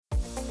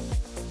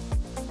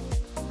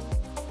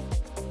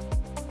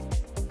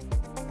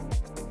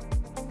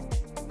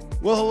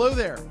Well, hello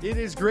there. It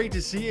is great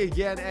to see you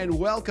again, and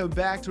welcome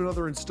back to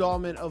another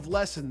installment of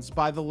Lessons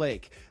by the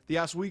Lake, the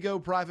Oswego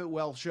Private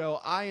Wealth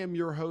Show. I am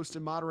your host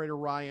and moderator,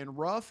 Ryan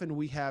Ruff, and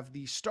we have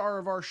the star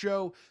of our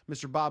show,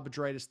 Mr. Bob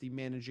Bedraitis, the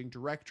managing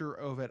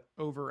director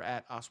over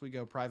at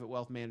Oswego Private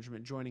Wealth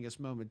Management, joining us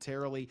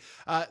momentarily.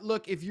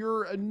 Look, if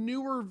you're a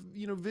newer,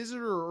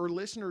 visitor or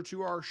listener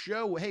to our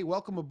show, hey,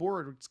 welcome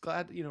aboard. It's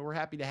glad, we're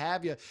happy to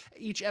have you.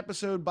 Each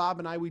episode, Bob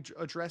and I, we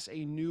address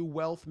a new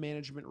wealth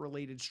management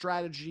related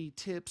strategy,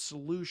 tips,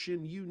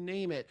 solution, you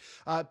name it.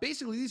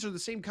 Basically, these are the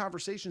same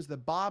conversations that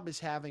Bob is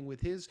having with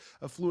his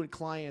affluent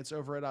clients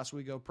over at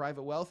Oswego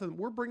Private Wealth, and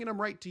we're bringing them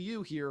right to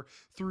you here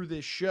through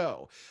this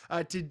show.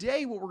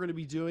 Today, what we're going to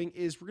be doing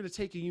is we're going to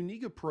take a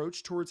unique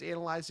approach towards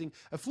analyzing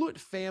affluent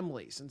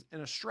families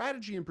and a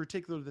strategy in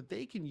particular that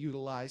they can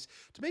utilize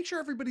to make sure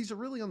everybody's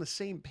really on the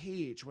same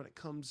page when it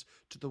comes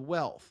to the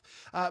wealth.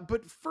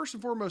 But first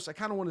and foremost, I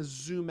kind of want to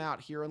zoom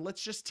out here and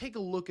let's just take a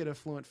look at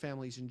affluent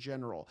families in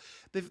general.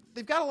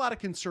 They've got a lot of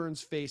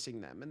concerns facing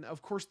them. And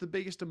of course, the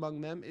biggest among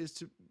them is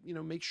to,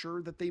 make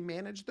sure that they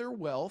manage their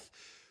wealth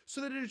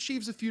so that it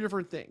achieves a few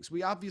different things.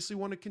 We obviously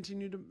want to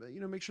continue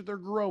to, make sure they're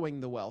growing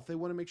the wealth. They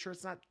want to make sure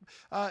it's not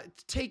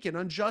taken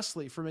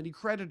unjustly from any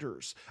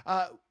creditors.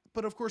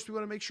 But of course, we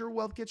want to make sure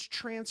wealth gets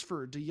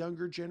transferred to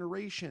younger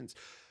generations.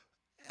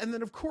 And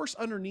then, of course,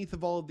 underneath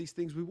of all of these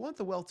things, we want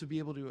the wealth to be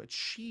able to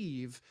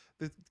achieve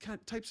the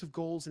types of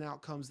goals and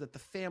outcomes that the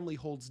family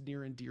holds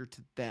near and dear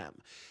to them.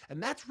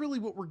 And that's really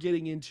what we're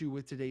getting into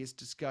with today's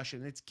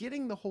discussion. It's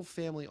getting the whole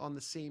family on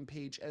the same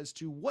page as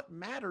to what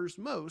matters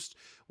most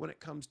when it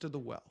comes to the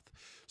wealth.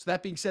 So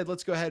that being said,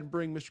 let's go ahead and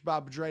bring Mr.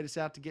 Bob Bedraitis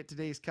out to get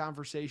today's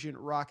conversation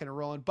rocking and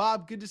rolling.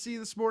 Bob, good to see you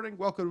this morning.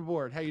 Welcome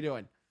aboard. How you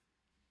doing?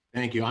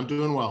 Thank you. I'm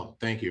doing well.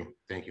 Thank you.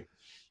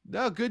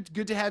 No, good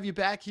to have you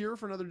back here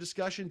for another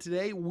discussion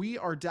today. We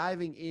are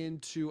diving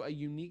into a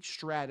unique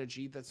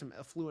strategy that some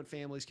affluent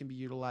families can be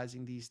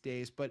utilizing these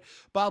days. But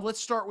Bob, let's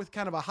start with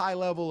kind of a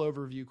high-level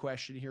overview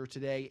question here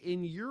today.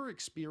 In your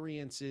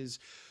experiences,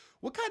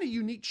 what kind of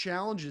unique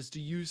challenges do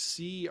you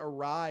see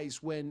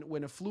arise when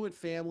affluent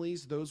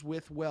families, those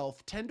with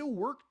wealth, tend to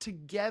work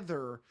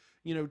together,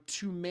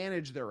 to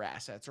manage their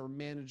assets or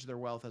manage their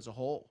wealth as a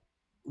whole?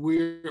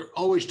 We're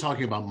always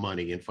talking about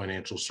money and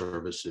financial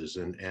services,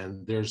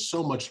 and there's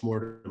so much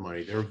more to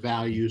money. There are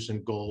values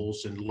and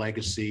goals and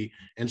legacy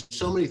and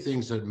so many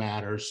things that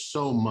matter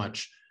so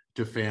much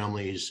to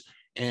families.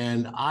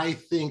 And I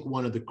think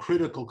one of the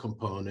critical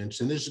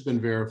components, and this has been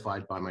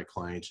verified by my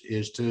clients,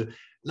 is to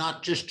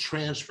not just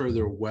transfer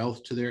their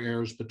wealth to their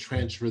heirs, but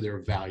transfer their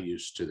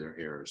values to their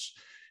heirs.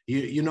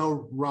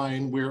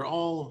 Ryan, we're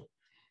all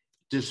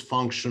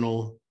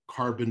dysfunctional,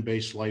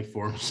 carbon-based life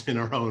forms in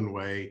our own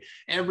way.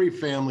 Every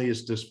family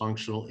is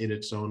dysfunctional in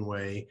its own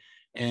way,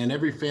 and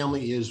every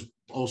family is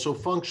also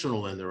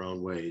functional in their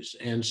own ways.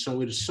 And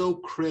so it is so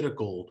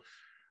critical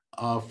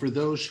for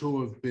those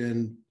who have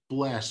been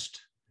blessed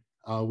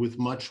with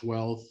much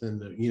wealth and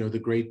the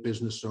great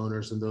business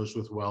owners and those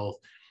with wealth,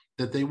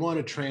 that they want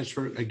to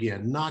transfer,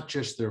 again, not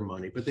just their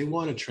money, but they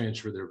want to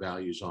transfer their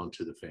values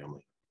onto the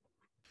family.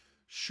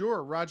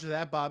 Sure, Roger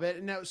that, Bob.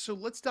 And now, so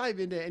let's dive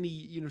into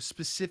any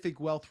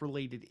specific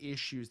wealth-related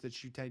issues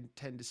that you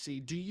tend to see.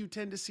 Do you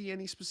tend to see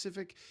any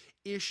specific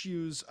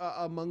issues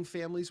among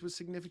families with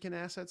significant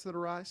assets that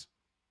arise?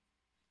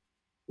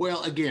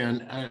 Well,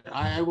 again,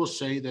 I will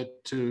say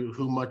that to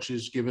whom much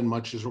is given,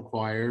 much is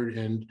required,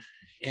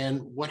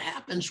 and what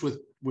happens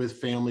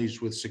with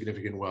families with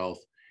significant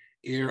wealth,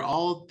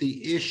 all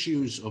the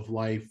issues of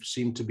life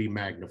seem to be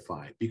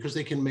magnified because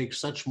they can make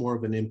such more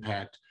of an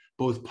impact,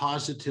 both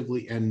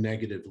positively and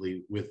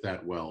negatively, with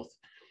that wealth.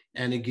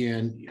 And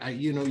again,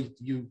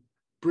 you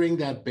bring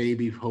that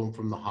baby home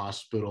from the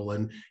hospital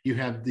and you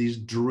have these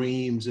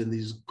dreams and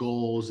these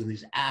goals and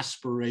these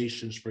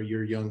aspirations for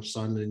your young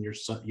son and your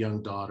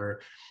young daughter.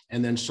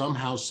 And then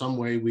somehow, some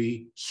way,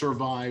 we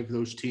survive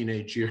those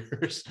teenage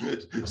years.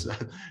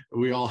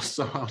 We all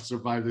somehow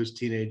survive those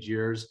teenage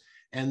years.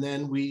 And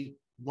then we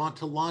want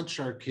to launch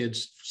our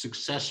kids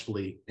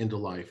successfully into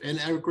life, and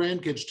our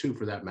grandkids too,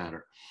 for that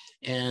matter.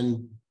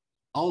 And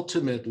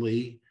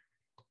ultimately,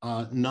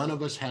 none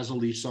of us has a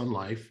lease on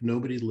life.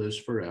 Nobody lives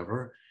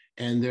forever.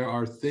 And there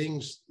are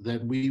things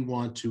that we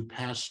want to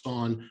pass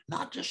on,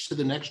 not just to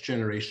the next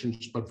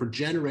generations, but for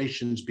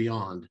generations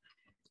beyond.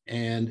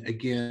 And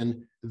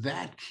again,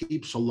 that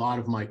keeps a lot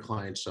of my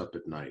clients up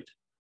at night,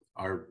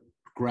 are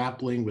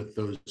grappling with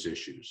those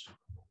issues.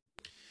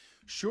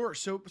 Sure.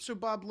 So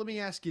Bob, let me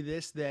ask you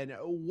this then.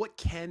 What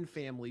can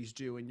families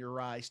do in your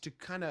eyes to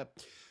kind of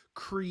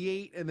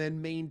create and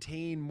then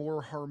maintain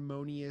more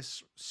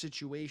harmonious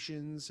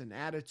situations and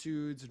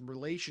attitudes and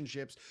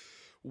relationships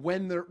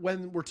when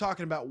we're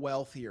talking about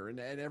wealth here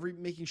and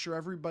making sure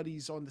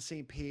everybody's on the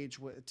same page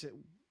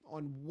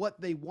on what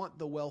they want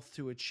the wealth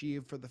to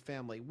achieve for the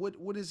family?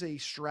 What is a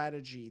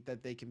strategy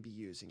that they can be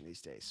using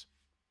these days?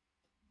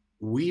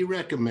 We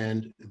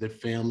recommend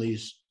that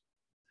families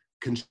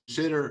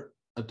consider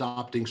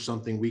adopting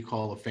something we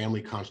call a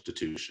family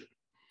constitution.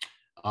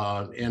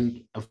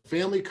 And a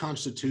family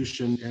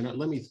constitution, and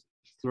let me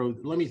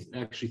let me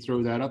actually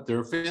throw that up there.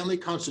 A family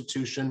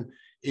constitution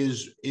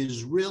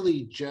is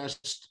really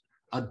just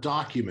a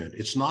document.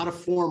 It's not a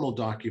formal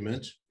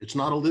document. It's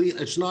not a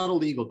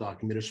legal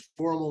document. It's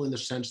formal in the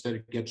sense that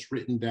it gets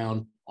written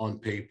down on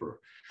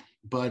paper.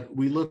 But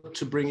we look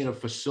to bring in a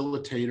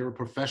facilitator, a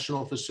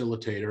professional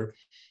facilitator,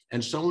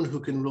 and someone who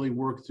can really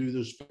work through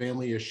those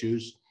family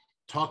issues,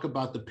 talk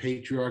about the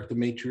patriarch, the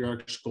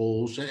matriarch's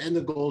goals, and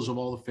the goals of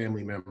all the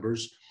family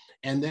members,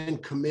 and then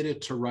commit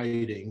it to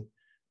writing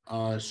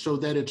so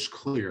that it's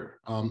clear.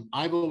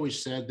 I've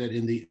always said that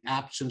in the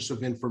absence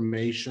of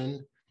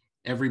information,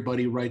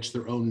 everybody writes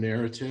their own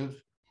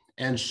narrative.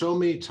 And so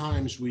many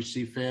times we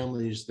see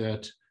families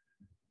that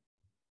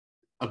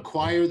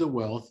acquire the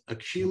wealth,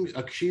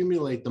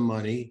 accumulate the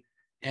money,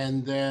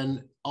 and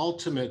then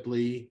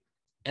ultimately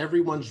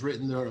everyone's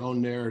written their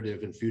own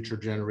narrative in future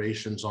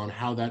generations on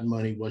how that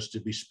money was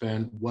to be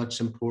spent, what's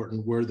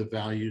important, where the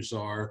values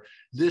are.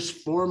 This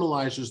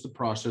formalizes the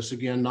process,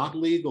 again, not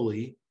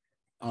legally,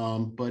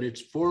 but it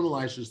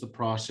formalizes the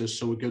process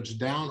so it goes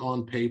down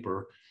on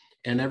paper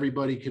and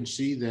everybody can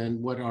see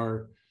then what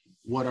our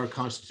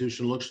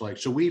Constitution looks like.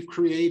 So we've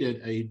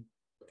created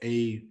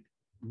a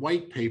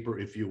white paper,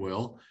 if you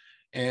will,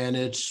 and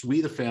it's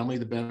We the Family,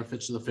 the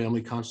Benefits of the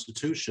Family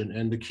Constitution.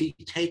 And the key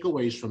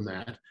takeaways from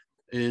that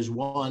is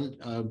one,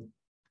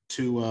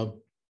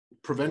 to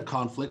prevent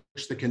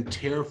conflicts that can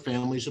tear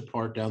families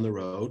apart down the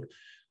road,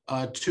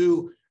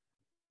 to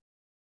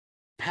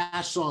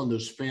pass on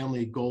those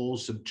family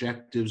goals,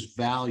 objectives,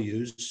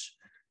 values,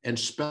 and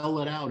spell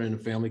it out in a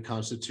family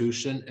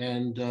constitution.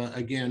 And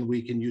again,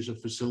 we can use a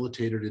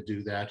facilitator to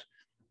do that.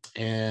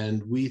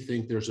 And we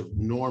think there's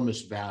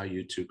enormous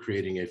value to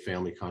creating a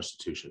family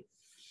constitution.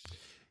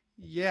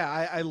 Yeah,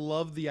 I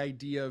love the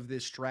idea of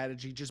this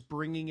strategy, just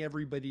bringing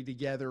everybody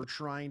together,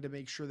 trying to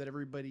make sure that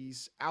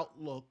everybody's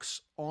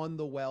outlooks on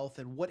the wealth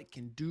and what it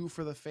can do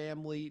for the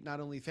family, not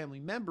only family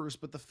members,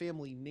 but the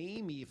family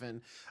name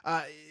even.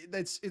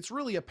 It's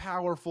really a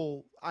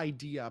powerful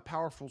idea, a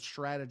powerful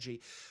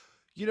strategy.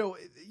 You know,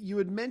 you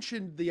had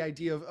mentioned the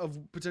idea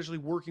of potentially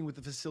working with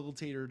the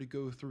facilitator to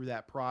go through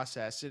that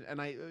process.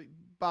 And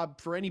Bob,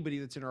 for anybody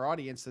that's in our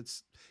audience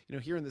that's,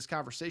 hearing this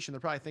conversation,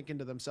 they're probably thinking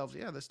to themselves,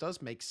 yeah, this does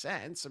make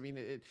sense. I mean,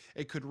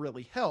 it could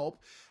really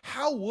help.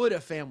 How would a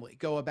family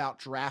go about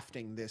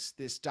drafting this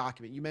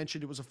document? You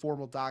mentioned it was a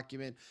formal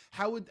document.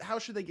 How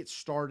should they get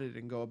started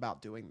and go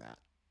about doing that?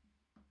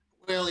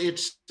 Well,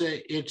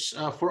 it's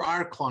for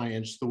our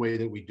clients, the way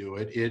that we do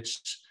it.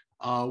 It's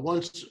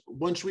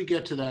once we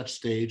get to that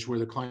stage where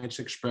the client's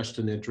expressed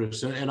an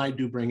interest, and I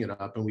do bring it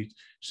up, and we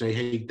say,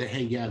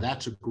 hey, yeah,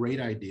 that's a great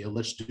idea.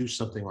 Let's do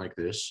something like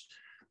this.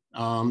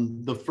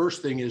 The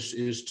first thing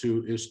is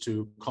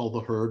to call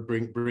the herd,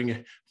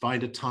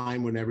 find a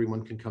time when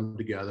everyone can come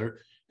together,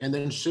 and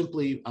then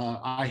simply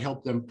I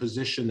help them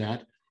position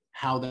that,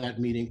 how that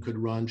meeting could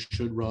run,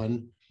 should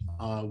run.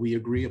 We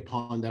agree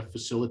upon that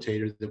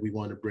facilitator that we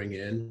want to bring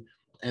in.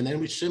 And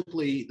then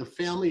the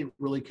family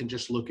really can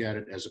just look at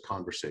it as a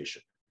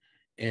conversation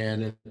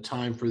and a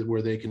time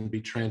where they can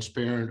be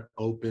transparent,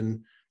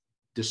 open,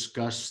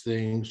 discuss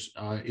things.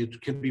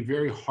 It can be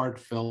very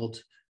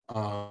heartfelt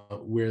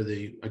where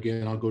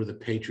again, I'll go to the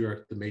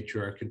patriarch, the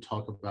matriarch, and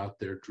talk about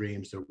their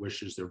dreams, their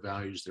wishes, their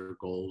values, their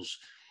goals.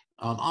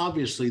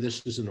 Obviously,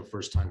 this isn't a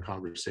first-time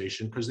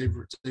conversation because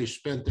they've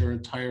spent their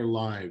entire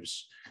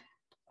lives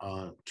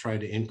try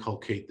to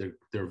inculcate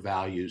their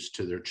values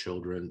to their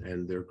children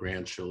and their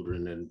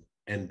grandchildren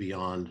and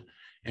beyond.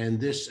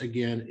 And this,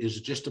 again, is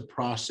just a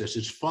process.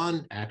 It's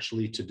fun,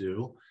 actually, to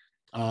do.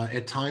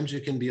 At times,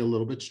 it can be a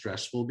little bit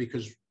stressful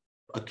because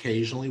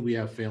occasionally we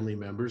have family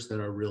members that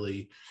are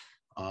really,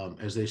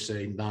 as they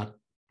say, not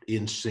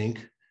in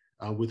sync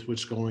with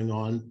what's going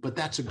on. But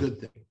that's a good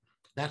thing.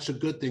 That's a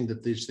good thing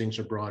that these things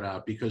are brought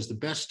out, because the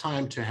best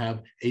time to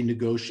have a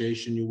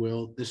negotiation,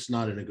 this is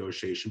not a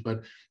negotiation,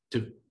 but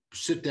to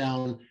sit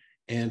down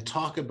and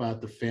talk about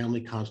the family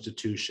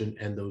constitution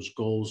and those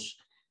goals,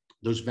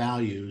 those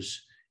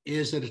values,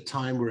 is at a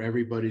time where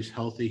everybody's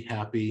healthy,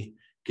 happy,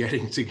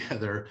 getting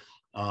together.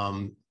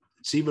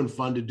 It's even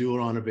fun to do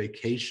it on a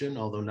vacation,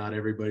 although not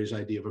everybody's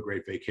idea of a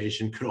great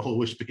vacation could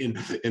always be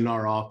in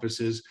our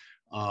offices.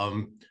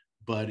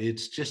 But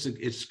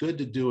it's good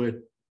to do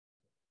it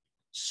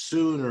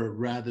sooner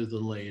rather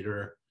than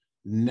later,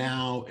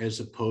 now as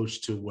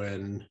opposed to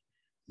when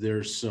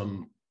there's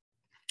some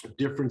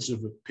difference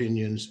of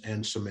opinions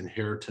and some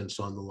inheritance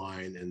on the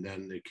line, and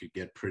then it could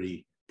get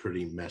pretty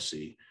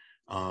messy.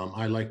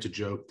 I like to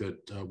joke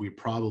that we're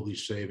probably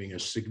saving a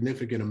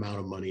significant amount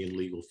of money in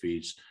legal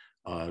fees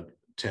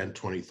 10,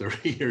 20,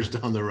 30 years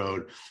down the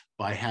road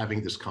by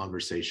having this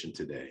conversation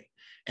today.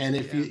 And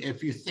if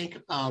you think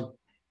about,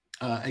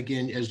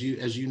 again, as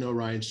you know,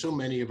 Ryan, so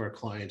many of our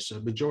clients, a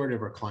majority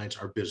of our clients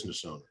are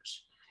business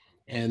owners,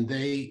 and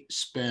they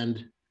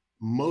spend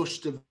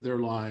most of their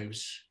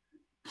lives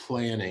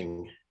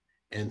planning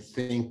and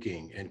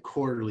thinking and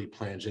quarterly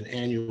plans and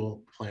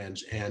annual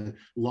plans and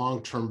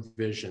long-term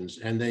visions.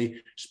 And they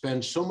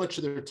spend so much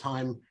of their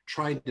time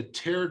trying to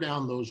tear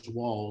down those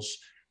walls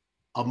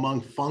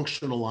among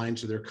functional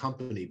lines of their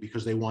company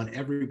because they want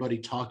everybody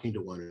talking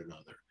to one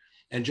another.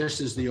 And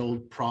just as the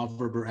old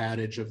proverb or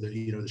adage of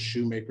the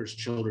shoemaker's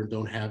children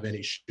don't have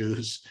any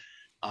shoes,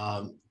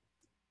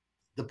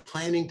 the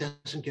planning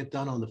doesn't get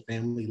done on the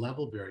family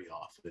level very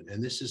often.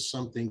 And this is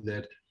something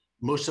that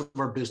most of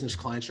our business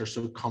clients are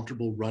so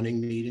comfortable running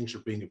meetings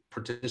or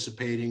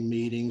participating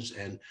meetings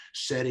and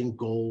setting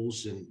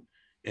goals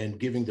and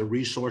giving the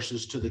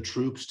resources to the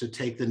troops to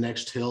take the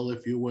next hill,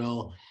 if you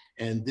will.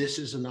 And this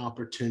is an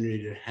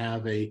opportunity to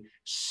have a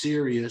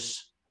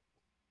serious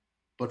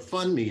but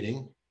fun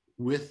meeting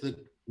with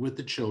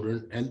the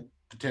children and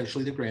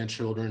potentially the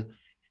grandchildren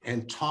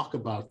and talk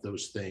about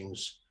those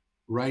things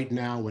right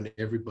now when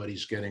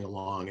everybody's getting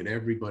along and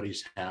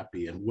everybody's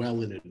happy and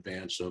well in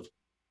advance of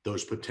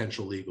those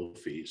potential legal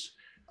fees.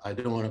 I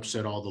don't want to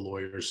upset all the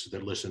lawyers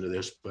that listen to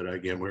this, but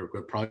again, we're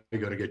probably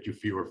going to get you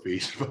fewer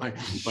fees by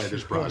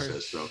this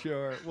process. So.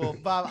 Sure. Well,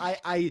 Bob,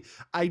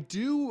 I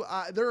do.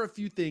 There are a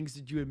few things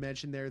that you had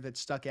mentioned there that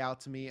stuck out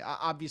to me.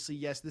 Obviously,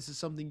 yes, this is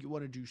something you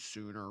want to do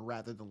sooner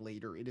rather than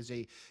later. It is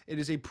a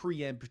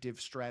preemptive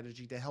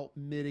strategy to help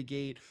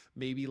mitigate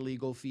maybe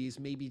legal fees,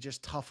 maybe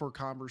just tougher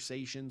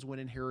conversations when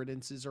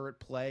inheritances are at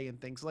play and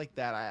things like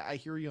that. I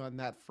hear you on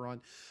that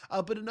front.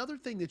 But another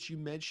thing that you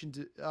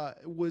mentioned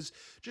was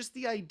just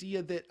the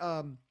idea that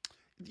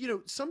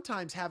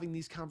sometimes having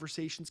these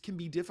conversations can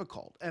be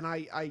difficult. And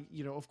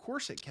of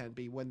course it can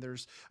be when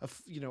there's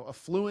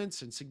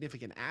affluence and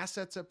significant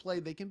assets at play.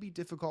 They can be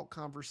difficult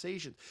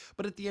conversations.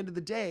 But at the end of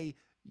the day,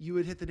 you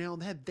would hit the nail on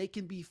the head. They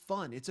can be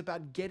fun. It's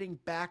about getting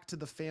back to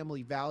the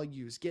family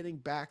values, getting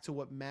back to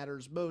what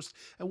matters most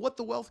and what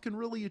the wealth can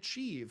really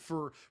achieve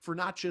for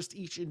not just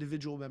each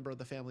individual member of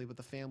the family, but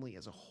the family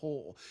as a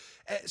whole.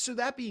 So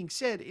that being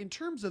said, in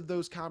terms of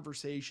those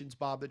conversations,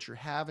 Bob, that you're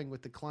having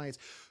with the clients,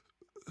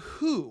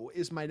 who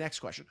is my next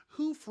question?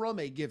 Who from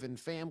a given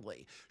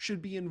family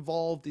should be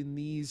involved in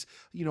these,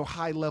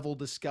 high level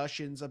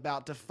discussions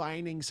about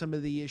defining some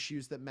of the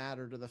issues that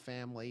matter to the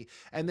family?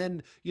 And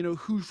then,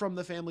 who from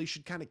the family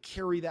should kind of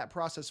carry that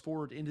process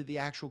forward into the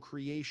actual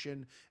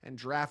creation and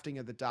drafting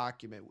of the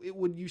document?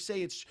 Would you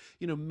say it's,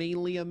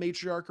 mainly a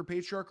matriarch or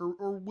patriarch,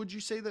 or would you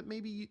say that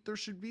maybe there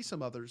should be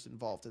some others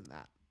involved in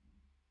that?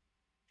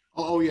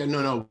 Oh yeah,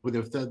 no.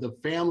 The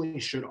family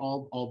should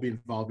all be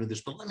involved in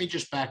this. But let me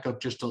just back up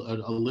just a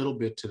little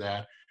bit to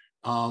that.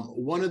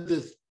 One of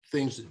the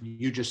things that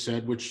you just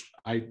said, which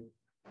I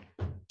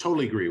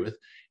totally agree with,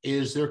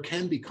 is there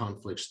can be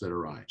conflicts that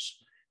arise,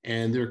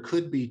 and there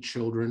could be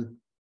children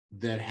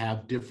that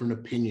have different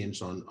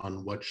opinions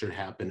on what should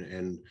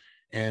happen,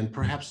 and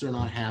perhaps they're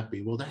not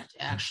happy. Well, that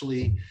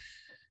actually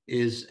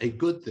is a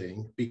good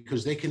thing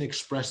because they can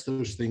express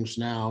those things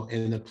now,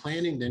 and the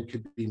planning then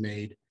could be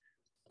made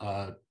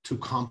to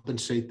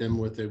compensate them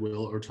what they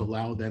will, or to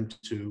allow them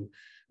to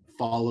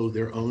follow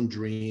their own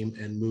dream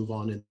and move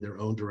on in their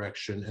own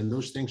direction. And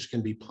those things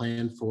can be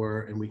planned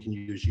for, and we can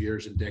use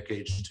years and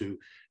decades to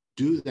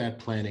do that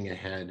planning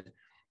ahead,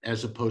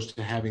 as opposed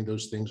to having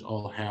those things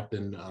all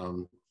happen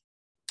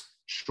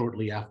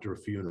shortly after a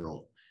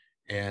funeral.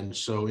 And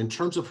so in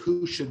terms of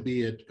who should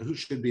be at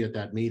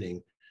that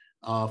meeting,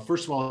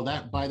 first of all,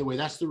 by the way,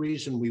 that's the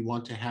reason we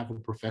want to have a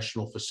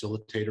professional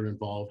facilitator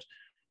involved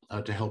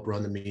to help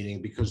run the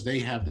meeting, because they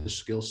have the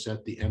skill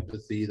set, the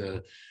empathy,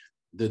 the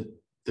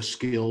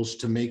skills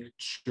to make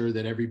sure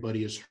that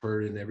everybody is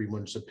heard and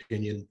everyone's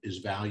opinion is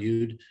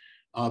valued.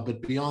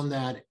 But beyond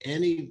that,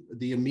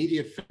 the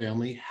immediate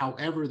family,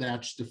 however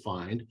that's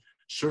defined,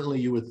 certainly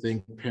you would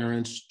think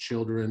parents,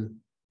 children,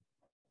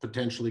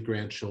 potentially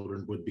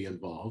grandchildren would be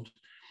involved.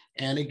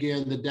 And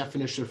again, the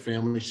definition of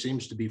family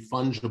seems to be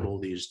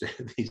fungible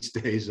these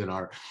days in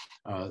our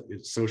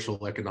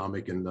social,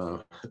 economic, and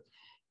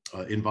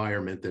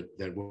environment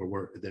that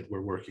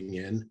we're working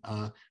in.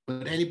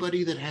 But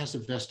anybody that has a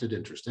vested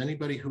interest,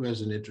 anybody who has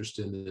an interest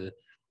in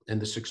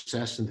the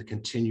success and the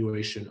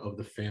continuation of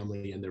the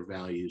family and their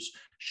values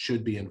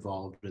should be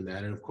involved in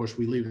that. And of course,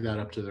 we leave that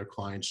up to their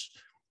clients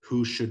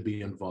who should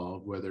be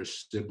involved, whether a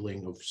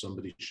sibling of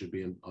somebody should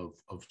be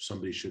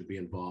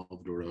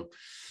involved, or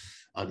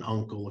an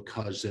uncle, a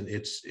cousin.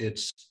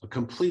 It's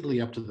completely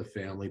up to the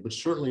family, but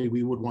certainly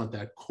we would want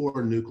that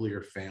core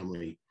nuclear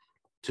family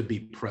to be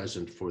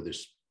present for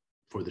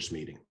this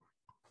meeting.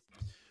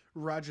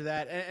 Roger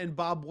that. And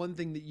Bob, one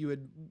thing that you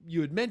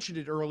had mentioned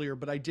it earlier,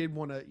 but I did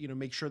want to,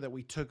 make sure that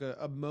we took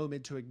a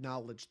moment to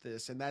acknowledge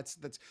this. And that's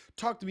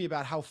talk to me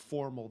about how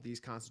formal these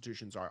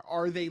constitutions are.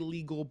 Are they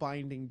legal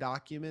binding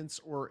documents,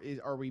 or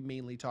are we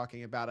mainly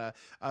talking about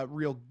a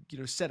real,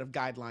 set of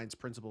guidelines,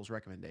 principles,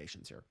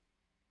 recommendations here?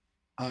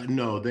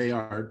 No, they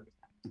are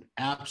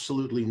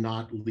absolutely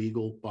not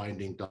legal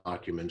binding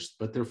documents,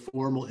 but they're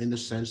formal in the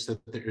sense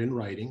that they're in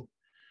writing.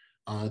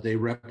 They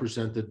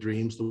represent the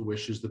dreams, the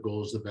wishes, the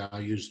goals, the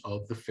values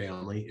of the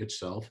family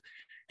itself.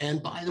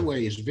 And by the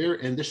way,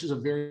 and this is a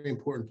very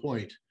important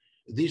point,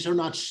 these are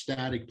not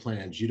static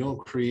plans. You don't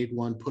create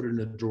one, put it in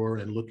a drawer,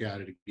 and look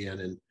at it again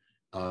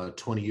in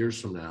 20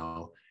 years from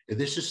now.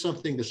 This is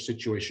something, the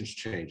situations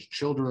change.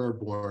 Children are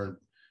born,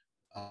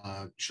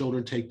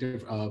 children take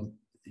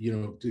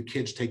the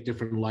kids take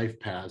different life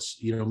paths.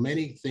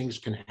 Many things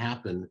can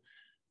happen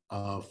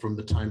from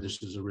the time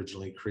this is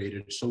originally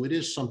created. So it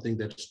is something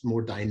that's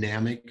more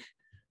dynamic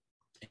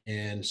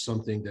and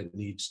something that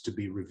needs to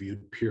be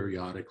reviewed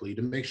periodically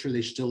to make sure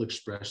they still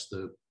express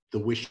the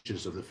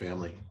wishes of the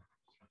family.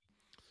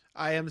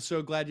 I am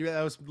so glad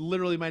that was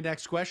literally my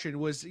next question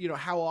was,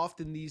 how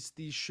often these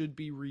should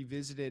be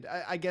revisited.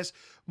 I guess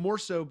more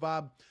so,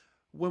 Bob,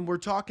 when we're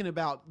talking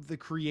about the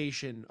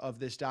creation of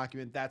this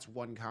document, that's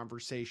one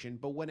conversation.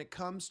 But when it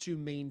comes to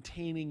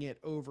maintaining it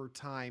over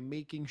time,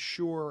 making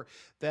sure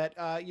that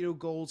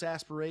goals,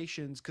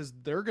 aspirations, because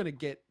they're going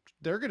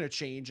to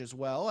change as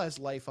well as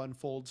life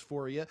unfolds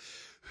for you.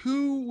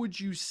 Who would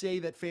you say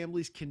that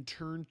families can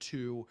turn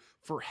to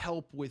for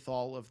help with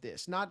all of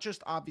this? Not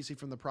just obviously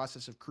from the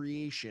process of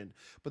creation,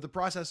 but the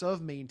process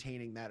of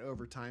maintaining that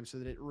over time so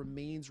that it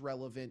remains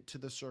relevant to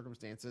the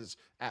circumstances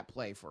at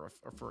play for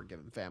a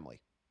given family.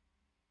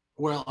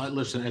 Well,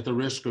 listen, at the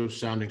risk of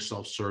sounding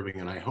self-serving,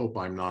 and I hope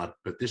I'm not,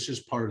 but this is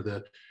part of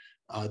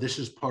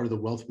the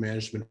wealth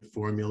management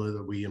formula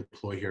that we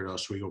employ here at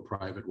Oswego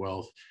Private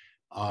Wealth.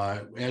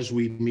 As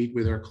we meet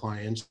with our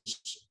clients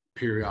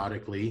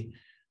periodically,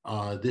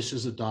 this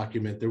is a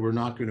document that we're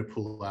not going to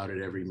pull out at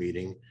every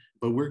meeting,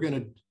 but we're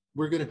going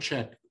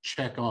to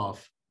check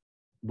off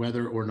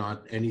whether or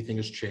not anything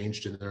has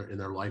changed in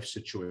their life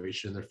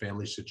situation, their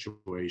family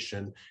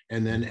situation,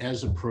 and then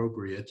as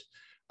appropriate,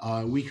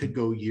 we could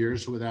go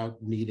years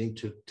without needing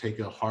to take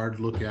a hard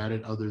look at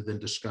it, other than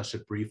discuss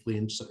it briefly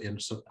in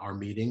our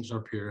meetings,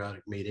 our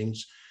periodic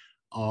meetings,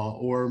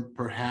 or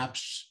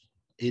perhaps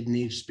it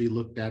needs to be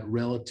looked at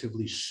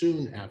relatively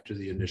soon after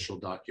the initial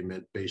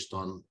document based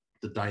on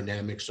the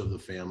dynamics of the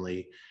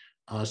family.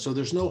 So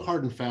there's no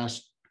hard and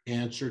fast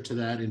answer to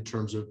that in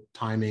terms of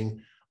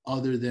timing,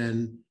 other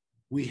than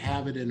we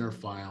have it in our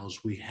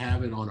files, we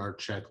have it on our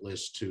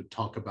checklist to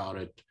talk about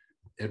it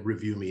at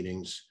review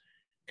meetings,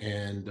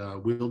 and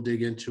we'll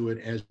dig into it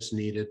as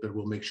needed, but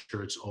we'll make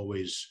sure it's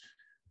always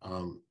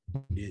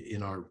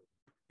in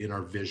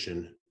our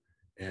vision,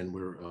 and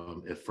we're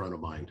at front of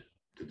mind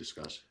to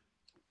discuss.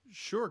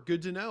 Sure,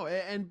 good to know.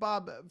 And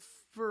Bob,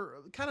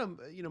 for kind of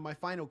my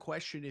final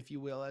question, if you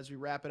will, as we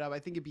wrap it up, I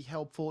think it'd be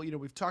helpful.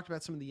 We've talked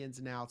about some of the ins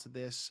and outs of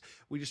this.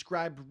 We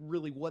described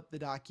really what the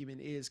document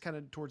is, kind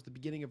of towards the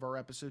beginning of our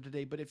episode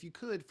today. But if you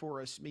could,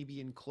 for us, maybe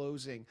in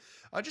closing,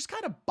 just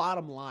kind of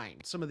bottom line,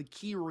 some of the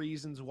key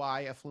reasons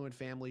why affluent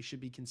families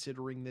should be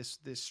considering this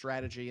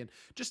strategy, and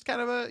just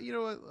kind of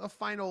a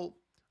final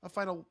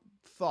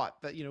thought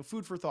that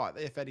food for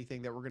thought, if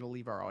anything, that we're going to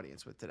leave our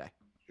audience with today.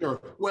 Sure.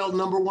 Well,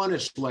 number one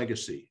is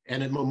legacy,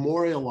 and it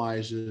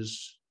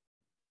memorializes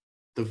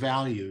the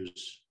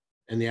values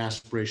and the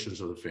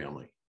aspirations of the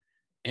family.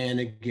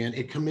 And again,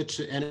 it commits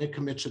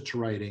it to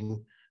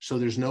writing, so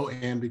there's no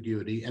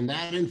ambiguity, and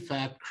that in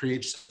fact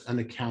creates an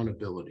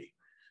accountability.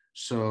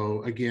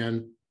 So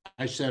again,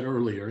 I said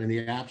earlier, in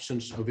the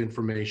absence of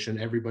information,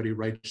 everybody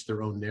writes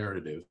their own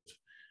narrative.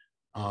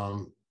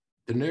 The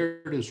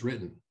narrative is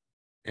written.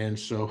 And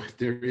so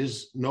there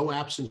is no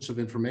absence of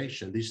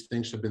information. These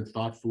things have been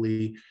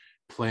thoughtfully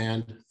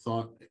planned,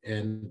 thought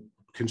and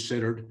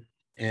considered,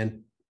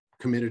 and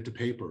committed to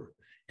paper.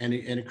 And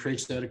it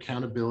creates that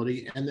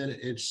accountability. And then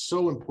it's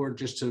so important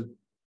just to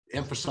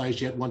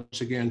emphasize yet once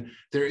again,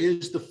 there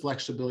is the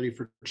flexibility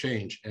for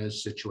change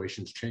as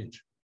situations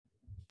change.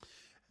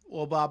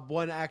 Well, Bob,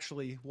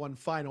 one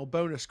final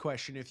bonus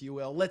question, if you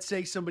will. Let's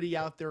say somebody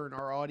out there in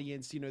our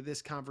audience,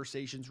 this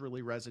conversation's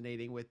really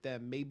resonating with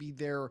them. Maybe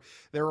they're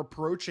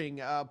approaching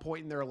a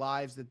point in their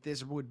lives that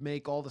this would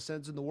make all the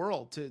sense in the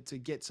world to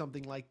get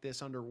something like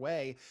this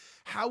underway.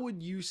 How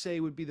would you say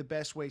would be the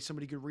best way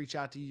somebody could reach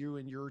out to you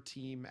and your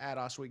team at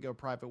Oswego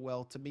Private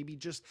Wealth to maybe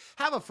just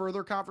have a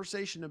further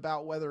conversation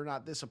about whether or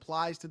not this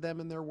applies to them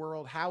in their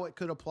world, how it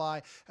could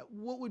apply?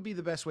 What would be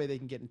the best way they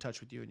can get in touch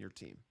with you and your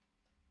team?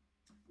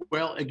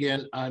 Well,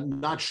 again, I'm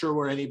not sure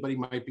where anybody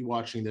might be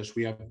watching this.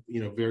 We have,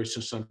 various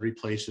and sundry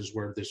places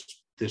where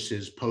this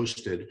is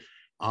posted.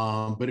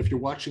 But if you're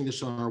watching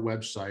this on our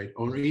website,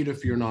 or even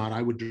if you're not,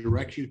 I would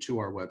direct you to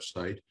our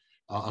website,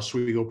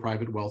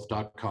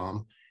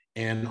 OswegoPrivateWealth.com.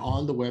 And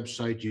on the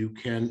website, you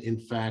can, in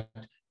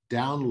fact,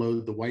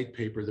 download the white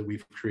paper that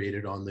we've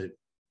created on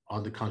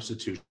the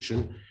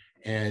Constitution,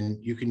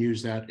 and you can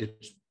use that.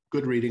 It's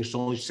good reading. It's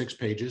only 6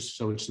 pages,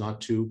 so it's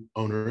not too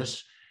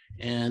onerous.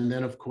 And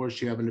then, of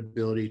course, you have an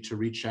ability to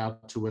reach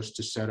out to us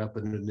to set up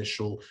an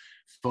initial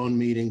phone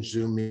meeting,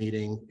 Zoom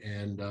meeting,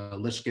 and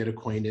let's get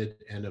acquainted.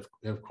 And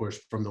of course,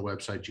 from the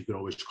website, you could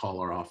always call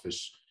our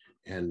office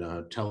and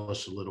tell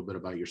us a little bit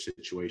about your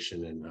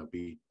situation, and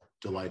be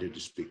delighted to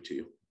speak to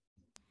you.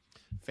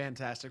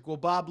 Fantastic. Well,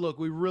 Bob, look,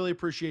 we really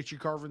appreciate you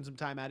carving some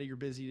time out of your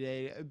busy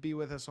day, be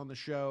with us on the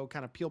show,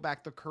 kind of peel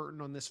back the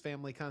curtain on this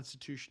family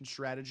constitution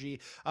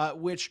strategy,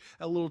 which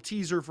a little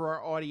teaser for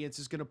our audience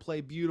is going to play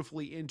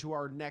beautifully into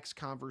our next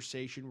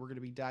conversation. We're going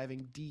to be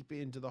diving deep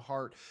into the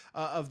heart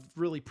of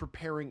really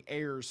preparing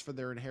heirs for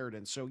their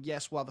inheritance. So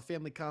yes, while the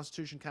family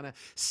constitution kind of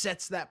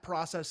sets that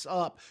process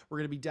up, we're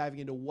going to be diving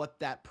into what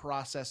that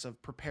process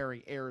of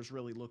preparing heirs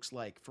really looks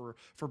like for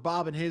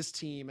Bob and his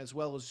team, as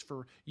well as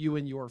for you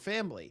and your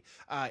family.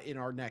 In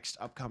our next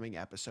upcoming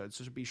episode.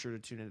 So be sure to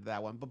tune into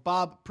that one. But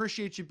Bob,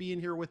 appreciate you being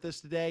here with us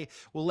today.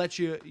 We'll let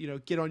you,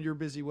 get on your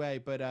busy way,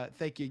 but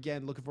thank you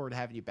again. Looking forward to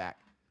having you back.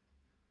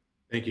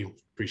 Thank you.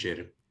 Appreciate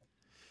it.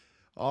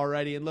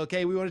 Alrighty, and look,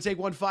 hey, we want to take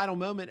one final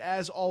moment,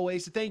 as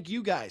always, to thank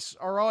you guys,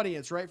 our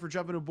audience, right, for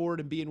jumping aboard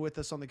and being with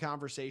us on the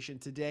conversation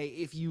today.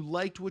 If you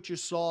liked what you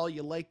saw,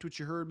 you liked what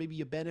you heard, maybe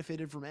you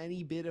benefited from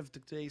any bit of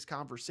today's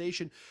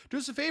conversation, do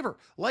us a favor,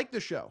 like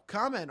the show,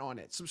 comment on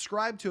it,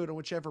 subscribe to it on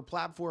whichever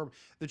platform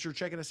that you're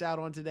checking us out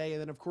on today,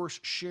 and then, of course,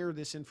 share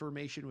this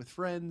information with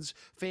friends,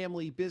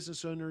 family,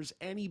 business owners,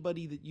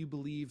 anybody that you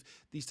believe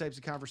these types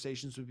of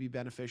conversations would be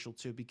beneficial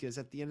to, because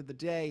at the end of the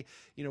day,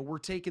 we're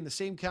taking the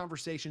same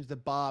conversations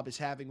that Bob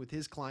is having with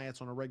his clients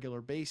on a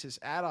regular basis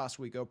at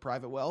Oswego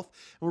Private Wealth,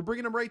 and we're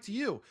bringing them right to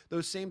you.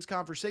 Those same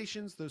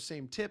conversations, those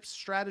same tips,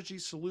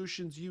 strategies,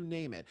 solutions, you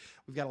name it.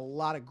 We've got a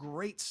lot of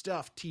great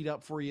stuff teed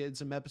up for you in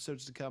some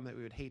episodes to come that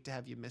we would hate to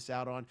have you miss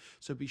out on.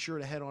 So be sure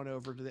to head on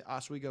over to the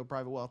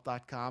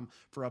OswegoPrivateWealth.com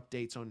for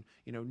updates on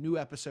new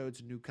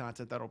episodes and new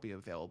content that'll be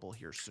available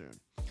here soon.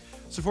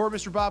 So for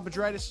Mr. Bob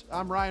Madritis,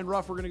 I'm Ryan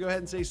Ruff. We're going to go ahead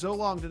and say so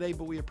long today,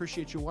 but we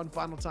appreciate you one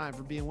final time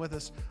for being with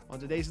us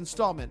on today's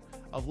installment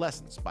of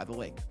Lessons by the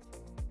Lake.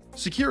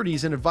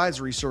 Securities and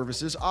advisory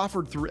services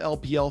offered through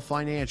LPL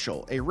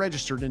Financial, a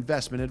registered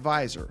investment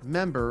advisor,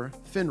 member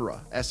FINRA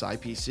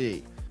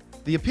SIPC.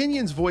 The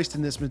opinions voiced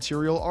in this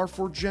material are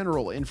for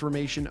general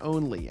information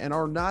only and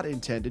are not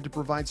intended to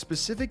provide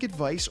specific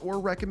advice or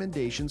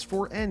recommendations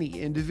for any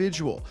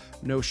individual.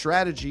 No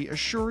strategy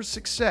assures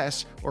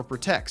success or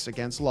protects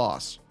against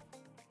loss.